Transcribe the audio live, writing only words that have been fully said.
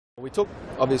We took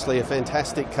obviously a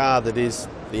fantastic car that is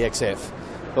the XF,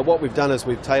 but what we've done is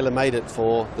we've tailor-made it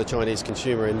for the Chinese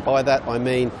consumer, and by that I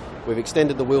mean we've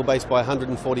extended the wheelbase by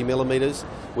 140 millimetres,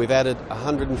 we've added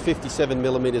 157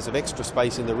 millimetres of extra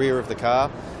space in the rear of the car,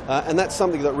 and that's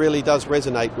something that really does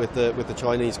resonate with the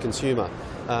Chinese consumer.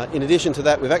 In addition to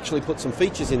that, we've actually put some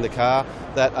features in the car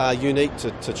that are unique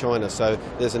to China. So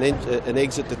there's an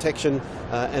exit detection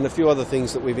and a few other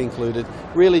things that we've included,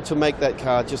 really to make that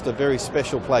car just a very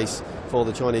special place for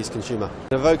the Chinese consumer.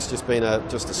 The Evoque's just been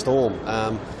just a storm.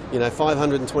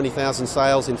 520,000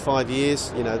 sales in 5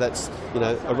 years. That's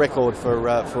a record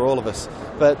for all of us.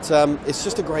 But it's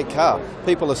just a great car.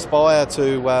 People aspire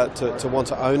to want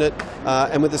to own it.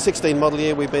 And with the 16 model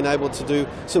year, we've been able to do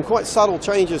some quite subtle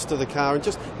changes to the car and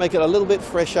just make it a little bit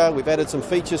fresher. We've added some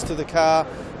features to the car,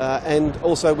 and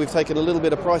also we've taken a little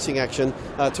bit of pricing action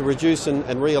to reduce and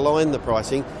realign the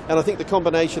pricing. And I think the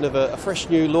combination of a fresh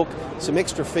new look, some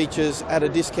extra features at a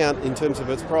discount in terms of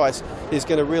its price is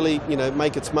going to really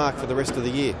make its mark for the rest of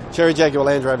the year. Chery Jaguar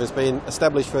Land Rover has been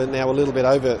established for now a little bit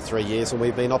over 3 years, and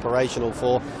we've been operational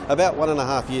for about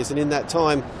 1.5 years, and in that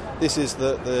time this is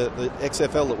the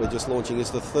XFL that we're just launching is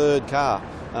the third car.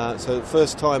 So the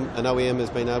first time an OEM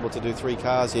has been able to do 3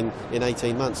 cars in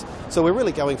 18 months. So we're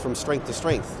really going from strength to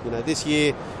strength. This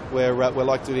year we're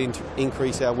like to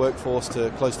increase our workforce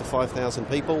to close to 5,000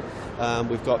 people.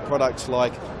 We've got products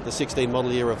like the 16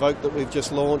 model year Evoque that we've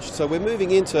just launched. So we're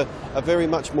moving into a very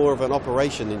much more of an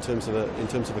operation in terms of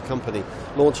a company,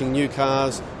 launching new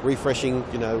cars, refreshing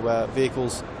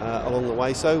vehicles along the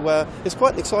way. So it's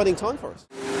quite an exciting time for us.